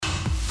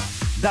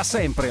Da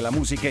sempre la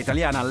musica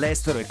italiana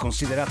all'estero è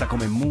considerata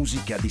come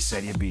musica di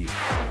serie B.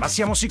 Ma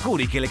siamo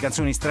sicuri che le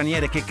canzoni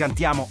straniere che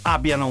cantiamo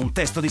abbiano un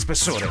testo di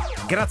spessore?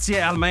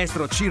 Grazie al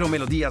maestro Ciro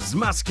Melodia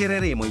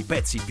smaschereremo i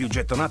pezzi più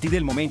gettonati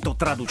del momento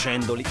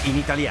traducendoli in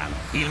italiano.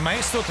 Il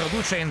maestro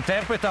traduce e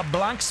interpreta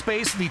Blank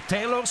Space di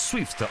Taylor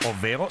Swift,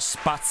 ovvero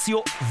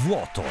Spazio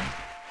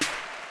Vuoto.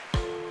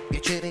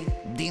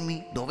 Piacere,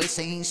 dimmi dove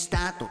sei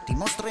stato, ti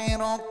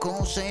mostrerò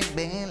cose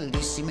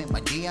bellissime,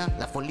 magia,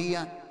 la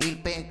follia, il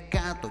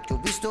peccato, ti ho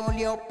visto,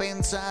 gli ho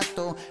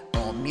pensato,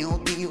 oh mio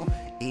Dio,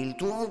 il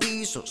tuo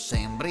viso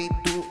sembri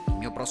tu, il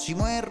mio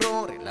prossimo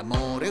errore,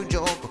 l'amore è un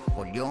gioco,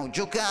 voglio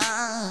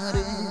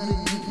giocare.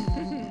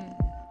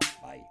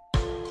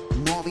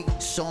 Nuovi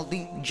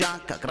soldi,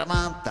 giacca,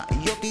 cravatta,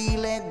 io ti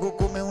leggo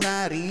come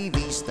una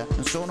rivista,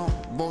 non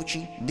sono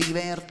voci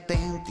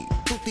divertenti,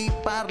 tutti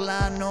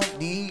parlano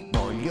di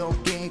voglio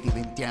che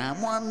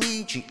diventiamo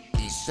amici,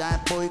 chissà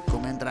poi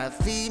come andrà a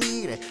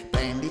finire,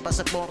 prendi il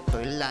passaporto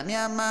e la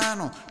mia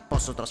mano,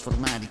 posso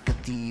trasformare i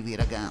cattivi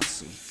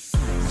ragazzi,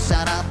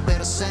 sarà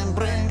per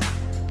sempre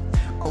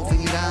o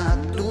finirà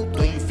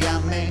tutto in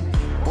fiamme,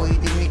 puoi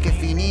dirmi che è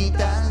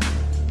finita,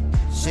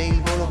 se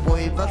il volo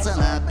poi valsa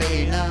la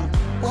pena.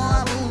 Ho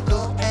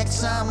avuto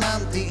ex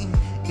amanti,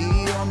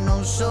 io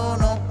non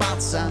sono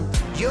pazza,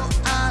 io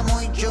amo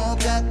i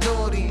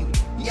giocatori,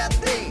 e a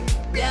te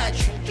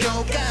piace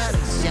giocare,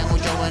 siamo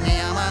giovani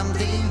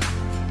amanti,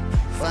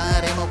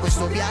 faremo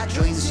questo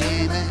viaggio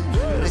insieme,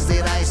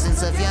 resterai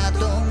senza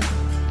fiato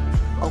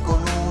o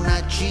con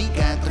una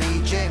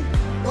cicatrice,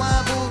 ho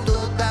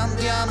avuto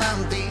tanti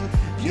amanti,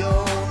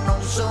 io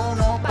non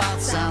sono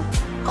pazza,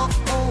 ho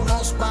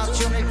uno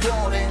spazio nel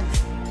cuore.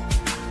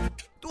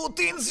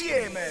 Tutti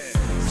insieme!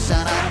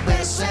 Sarà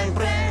per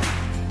sempre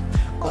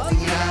o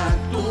finirà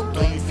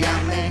tutto in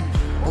fiamme,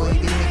 puoi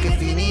dirmi che è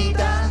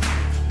finita,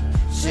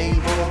 se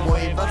il volo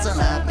poi valsa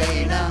la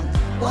pena,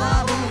 ho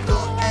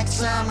avuto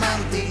ex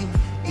amanti,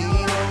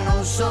 io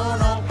non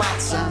sono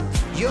pazza,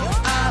 io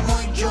amo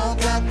i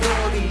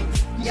giocatori,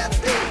 e a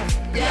te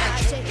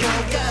piace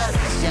giocare,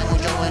 siamo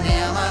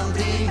giovani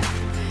amanti,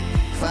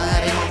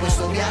 faremo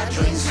questo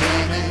viaggio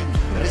insieme,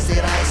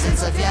 resterai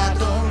senza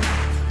fiato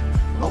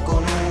o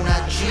con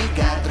una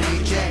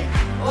cicatrice,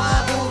 ho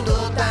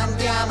avuto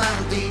tanti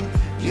amanti,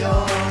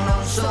 io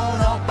non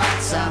sono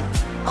pazza,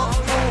 ho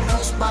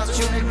uno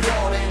spazio nel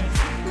cuore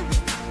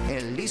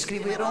e lì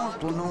scriverò il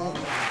tuo nome.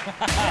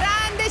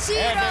 Grande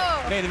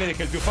Ciro! Vedi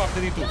che è il più forte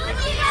di tutti.